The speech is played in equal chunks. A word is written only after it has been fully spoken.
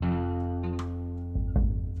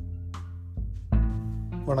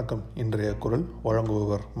வணக்கம். இன்றைய குரல்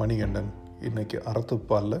வழங்குபவர் மணிகண்டன். இன்னைக்கு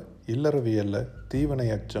அறத்துப்பாலில் இல்லறவியலில்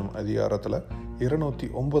தீவினை அச்சம் அதிகாரத்தில்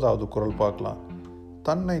 209வது குரல் பார்க்கலாம்.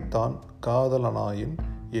 தன்னைத்தான் காதலனாயின்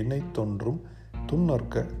என்னை தொன்றும்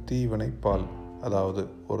துன்னற்க தீவினை பால். அதாவது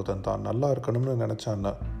ஒருத்தன் தான் நல்லா இருக்கணும்னு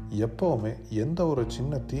நினச்சான்னா எப்போவுமே எந்த ஒரு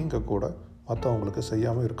சின்ன தீங்கை கூட மற்றவங்களுக்கு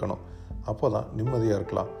செய்யாமல் இருக்கணும். அப்போ தான் நிம்மதியாக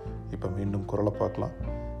இருக்கலாம். இப்போ மீண்டும் குரலை பார்க்கலாம்.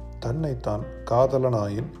 தன்னைத்தான்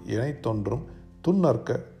காதலனாயின் என்னை தொன்றும்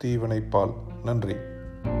துன்னற்க தீவினை பால். நன்றி.